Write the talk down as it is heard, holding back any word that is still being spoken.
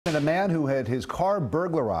And a man who had his car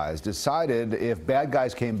burglarized decided if bad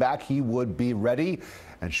guys came back, he would be ready.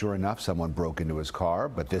 And sure enough, someone broke into his car.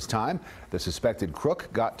 But this time, the suspected crook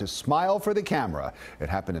got to smile for the camera. It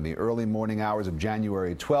happened in the early morning hours of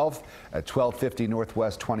January 12th at 1250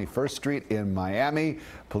 Northwest 21st Street in Miami.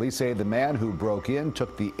 Police say the man who broke in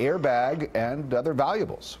took the airbag and other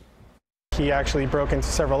valuables. He actually broke into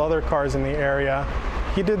several other cars in the area.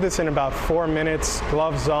 He did this in about 4 minutes,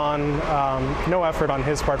 gloves on, no effort on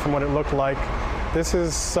his part from what it looked like. This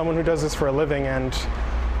is someone who does this for a living, and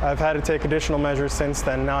I've had to take additional measures since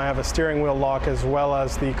then. Now I have a steering wheel lock as well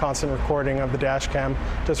as the constant recording of the dash cam,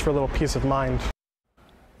 just for a little peace of mind.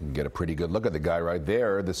 You can get a pretty good look at the guy right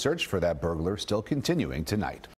there. The search for that burglar still continuing tonight.